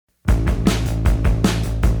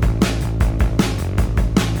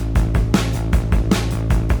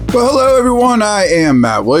Well, hello everyone. I am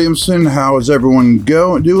Matt Williamson. How is everyone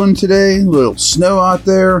doing today? A little snow out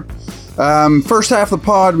there. First half of the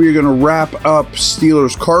pod, we're going to wrap up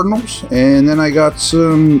Steelers Cardinals, and then I got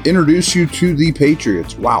introduce you to the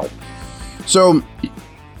Patriots. Wow. So,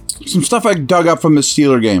 some stuff I dug up from the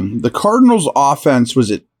Steeler game. The Cardinals offense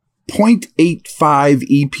was at 0.85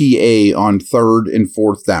 EPA on third and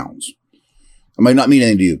fourth downs. That might not mean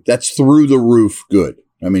anything to you. That's through the roof good.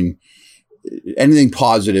 I mean, anything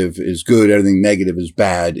positive is good. Anything negative is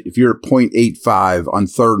bad. If you're at 0.85 on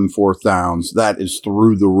third and fourth downs, that is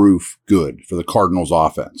through the roof good for the Cardinals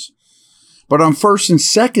offense. But on first and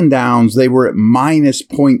second downs, they were at minus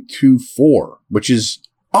 0.24, which is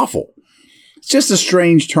awful. It's just a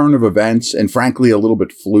strange turn of events and frankly, a little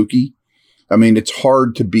bit fluky. I mean, it's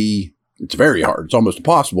very hard. It's almost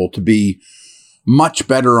impossible to be much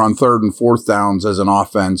better on third and fourth downs as an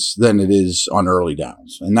offense than it is on early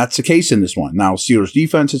downs. And that's the case in this one. Now, Steelers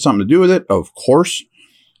defense had something to do with it, of course,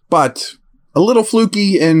 but a little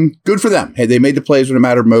fluky and good for them. Hey, they made the plays when it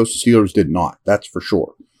mattered most. The Steelers did not. That's for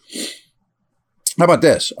sure. How about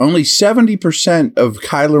this? Only 70% of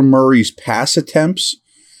Kyler Murray's pass attempts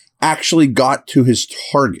actually got to his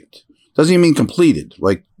target. Doesn't even mean completed,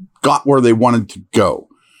 like got where they wanted to go.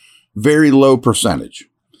 Very low percentage.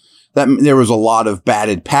 That there was a lot of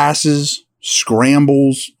batted passes,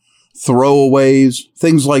 scrambles, throwaways,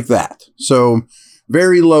 things like that. So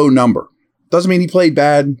very low number. Doesn't mean he played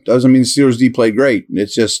bad. Doesn't mean the Steelers D played great.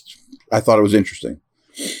 It's just, I thought it was interesting.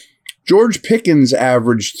 George Pickens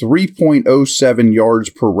averaged 3.07 yards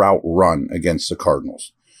per route run against the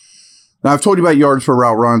Cardinals. Now, I've told you about yards per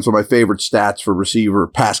route runs, one of my favorite stats for receiver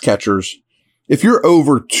pass catchers. If you're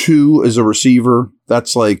over 2 as a receiver,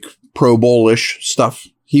 that's like Pro Bowl-ish stuff.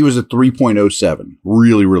 He was at 3.07.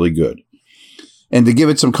 Really, really good. And to give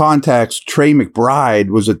it some context, Trey McBride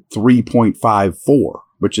was at 3.54,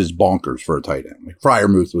 which is bonkers for a tight end.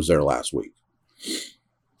 Freiermuth was there last week.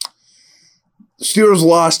 The Steelers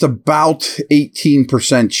lost about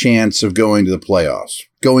 18% chance of going to the playoffs.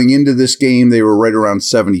 Going into this game, they were right around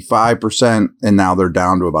 75%, and now they're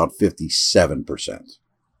down to about 57%.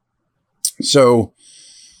 So,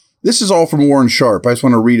 this is all from Warren Sharp. I just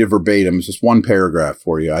want to read it verbatim. It's just one paragraph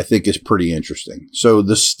for you. I think it's pretty interesting. So,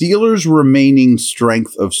 the Steelers' remaining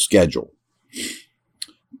strength of schedule.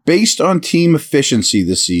 Based on team efficiency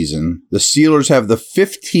this season, the Steelers have the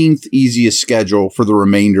 15th easiest schedule for the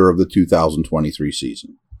remainder of the 2023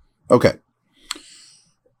 season. Okay.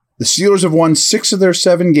 The Steelers have won 6 of their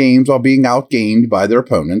 7 games while being outgained by their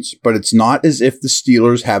opponents, but it's not as if the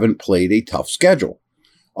Steelers haven't played a tough schedule.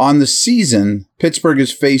 On the season, Pittsburgh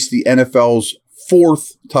has faced the NFL's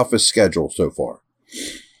 4th toughest schedule so far.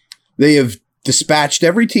 They have dispatched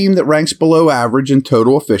every team that ranks below average in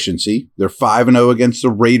total efficiency. They're 5-0 against the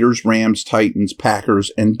Raiders, Rams, Titans, Packers,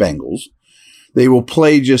 and Bengals. They will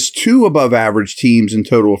play just 2 above average teams in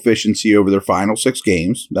total efficiency over their final 6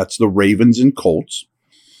 games. That's the Ravens and Colts.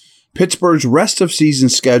 Pittsburgh's rest of season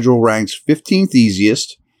schedule ranks 15th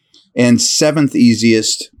easiest and 7th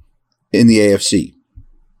easiest in the AFC.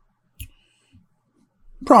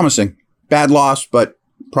 Promising. Bad loss, but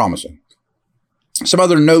promising. Some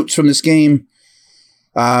other notes from this game.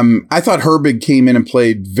 I thought Herbig came in and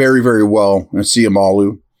played very, very well in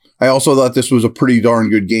Siamalu. I also thought this was a pretty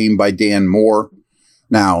darn good game by Dan Moore.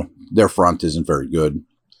 Now, their front isn't very good.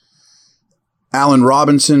 Allen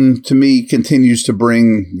Robinson, to me, continues to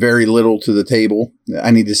bring very little to the table.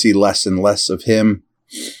 I need to see less and less of him.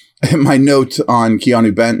 My note on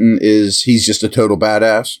Keanu Benton is he's just a total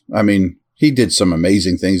badass. I mean, he did some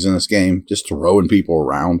amazing things in this game, just throwing people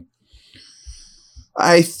around.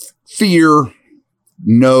 I fear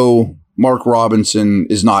Mark Robinson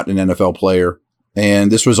is not an NFL player.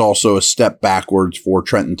 And this was also a step backwards for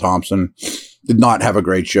Trenton Thompson. Did not have a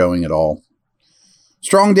great showing at all.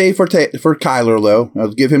 Strong day for Kyler, though.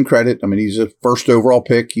 I'll give him credit. I mean, he's a first overall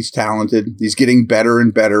pick. He's talented. He's getting better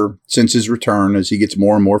and better since his return as he gets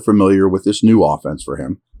more and more familiar with this new offense for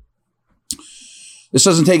him. This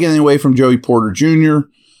doesn't take anything away from Joey Porter Jr.,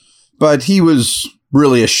 but he was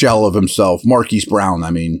really a shell of himself. Marquise Brown,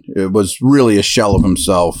 it was really a shell of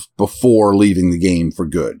himself before leaving the game for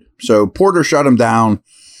good. So Porter shut him down,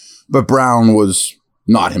 but Brown was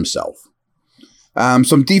not himself.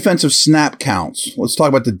 Some defensive snap counts. Let's talk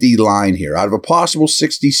about the D-line here. Out of a possible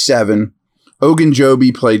 67,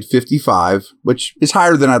 Ogunjobi played 55, which is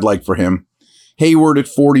higher than I'd like for him. Hayward at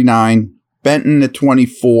 49, Benton at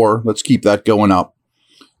 24. Let's keep that going up.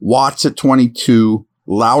 Watts at 22,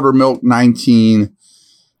 Loudermilk 19,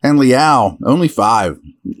 and Leal only 5.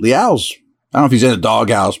 Leal's, I don't know if he's in a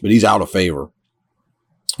doghouse, but he's out of favor.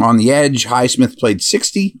 On the edge, Highsmith played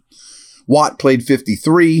 60. Watt played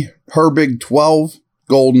 53, Herbig 12,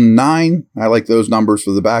 Golden 9. I like those numbers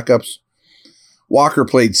for the backups. Walker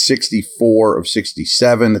played 64 of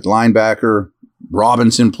 67 at linebacker.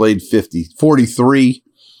 Robinson played 43.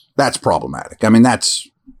 That's problematic. I mean, that's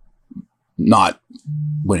not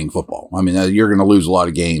winning football. I mean, you're going to lose a lot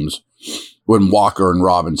of games when Walker and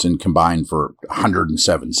Robinson combined for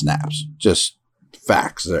 107 snaps. Just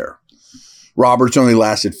facts there. Roberts only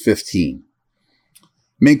lasted 15.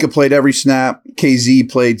 Minka played every snap.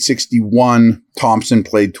 KZ played 61. Thompson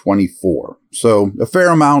played 24. So a fair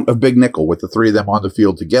amount of big nickel with the three of them on the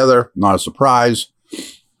field together. Not a surprise.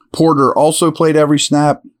 Porter also played every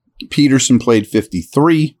snap. Peterson played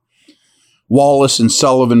 53. Wallace and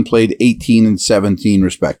Sullivan played 18 and 17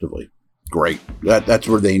 respectively. Great. That's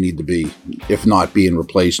where they need to be, if not being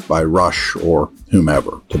replaced by Rush or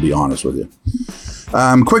whomever, to be honest with you.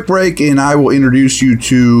 Quick break, and I will introduce you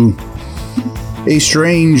to a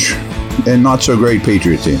strange and not so great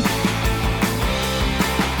Patriot team.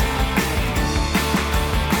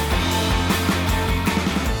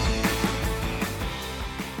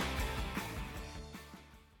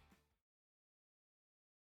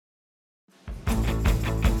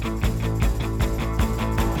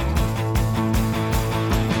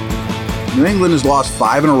 New England has lost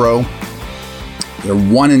 5 in a row. They're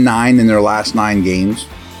 1-9 in their last 9 games.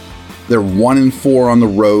 They're 1-4 on the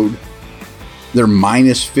road. They're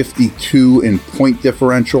minus 52 in point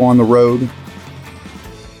differential on the road.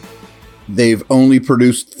 They've only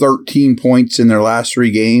produced 13 points in their last 3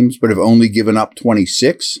 games, but have only given up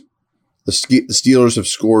 26. The Steelers have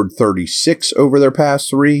scored 36 over their past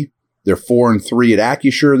 3. They're 4-3 at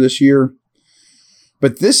Acrisure this year.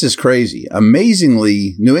 But this is crazy.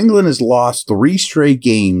 Amazingly, New England has lost 3 straight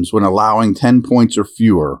games when allowing 10 points or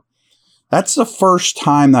fewer. That's the first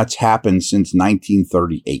time that's happened since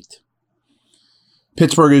 1938.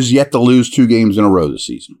 Pittsburgh has yet to lose 2 games in a row this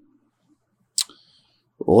season.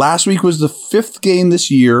 Last week was the 5th game this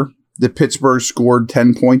year that Pittsburgh scored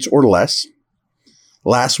 10 points or less.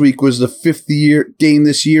 Last week was the 5th game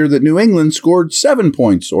this year that New England scored 7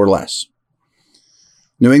 points or less.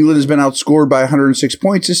 New England has been outscored by 106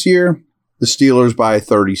 points this year. The Steelers by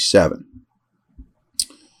 37.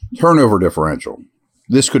 Turnover differential.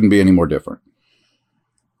 This couldn't be any more different.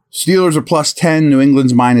 Steelers are plus 10. New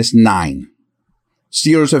England's minus 9.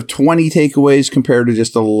 Steelers have 20 takeaways compared to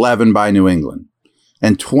just 11 by New England.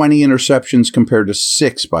 And 20 interceptions compared to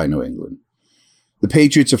 6 by New England. The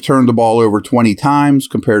Patriots have turned the ball over 20 times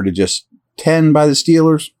compared to just 10 by the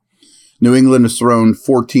Steelers. New England has thrown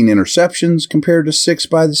 14 interceptions compared to 6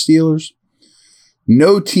 by the Steelers.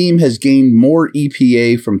 No team has gained more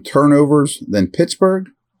EPA from turnovers than Pittsburgh.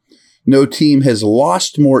 No team has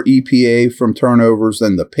lost more EPA from turnovers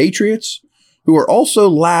than the Patriots, who are also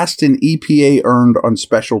last in EPA earned on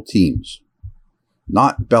special teams.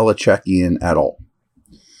 Not Belichickian at all.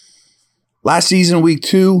 Last season, week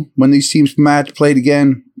 2, when these teams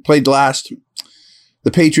played last,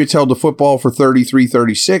 the Patriots held the football for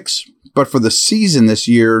 33-36. But for the season this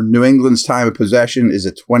year, New England's time of possession is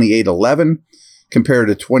at 28-11 compared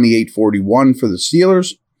to 28-41 for the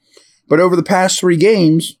Steelers. But over the past 3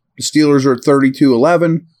 games, the Steelers are at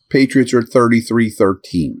 32-11, Patriots are at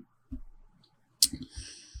 33-13.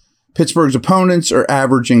 Pittsburgh's opponents are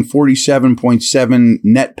averaging 47.7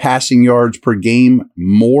 net passing yards per game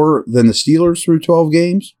more than the Steelers through 12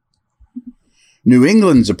 games. New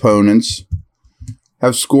England's opponents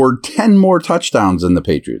have scored 10 more touchdowns than the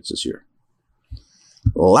Patriots this year.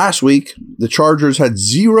 Last week, the Chargers had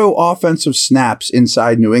 0 offensive snaps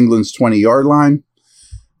inside New England's 20-yard line,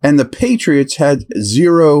 and the Patriots had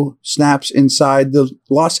 0 snaps inside the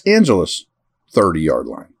Los Angeles 30-yard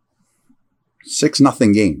line.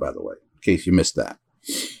 6-0 game, by the way, in case you missed that.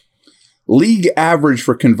 League average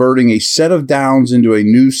for converting a set of downs into a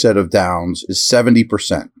new set of downs is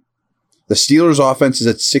 70%. The Steelers' offense is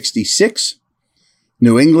at 66%.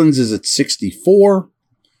 New England's is at 64%.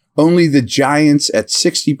 Only the Giants at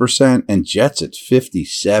 60% and Jets at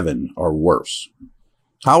 57% are worse.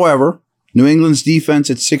 However, New England's defense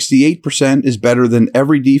at 68% is better than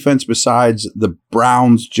every defense besides the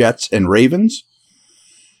Browns, Jets, and Ravens.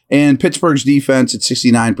 And Pittsburgh's defense at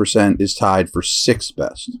 69% is tied for 6th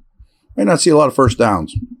best. Might not see a lot of first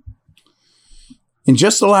downs. In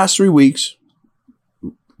just the last 3 weeks,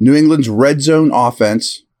 New England's red zone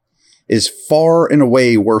offense is far and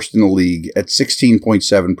away worst in the league at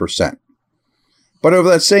 16.7%. But over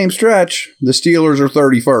that same stretch, the Steelers are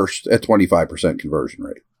 31st at 25% conversion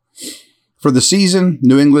rate. For the season,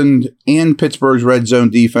 New England and Pittsburgh's red zone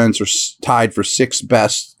defense are tied for 6th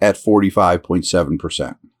best at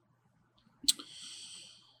 45.7%.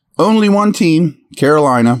 Only one team,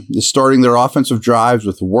 Carolina, is starting their offensive drives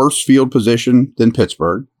with worse field position than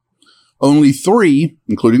Pittsburgh. Only 3,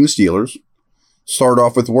 including the Steelers, start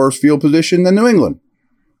off with worse field position than New England.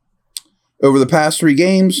 Over the past 3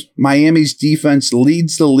 games, Miami's defense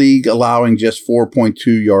leads the league, allowing just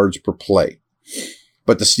 4.2 yards per play.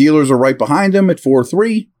 But the Steelers are right behind them at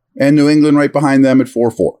 4-3, and New England right behind them at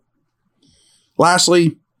 4-4.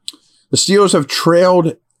 Lastly, the Steelers have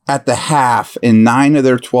trailed at the half in 9 of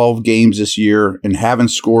their 12 games this year and haven't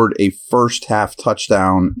scored a first half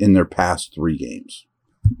touchdown in their past 3 games.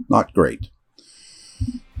 Not great.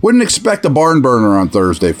 Wouldn't expect a barn burner on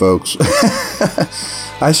Thursday, folks.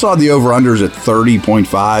 I saw the over-unders at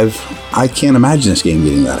 30.5. I can't imagine this game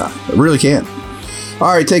getting that high. I really can't. All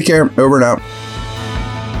right, take care. Over and out.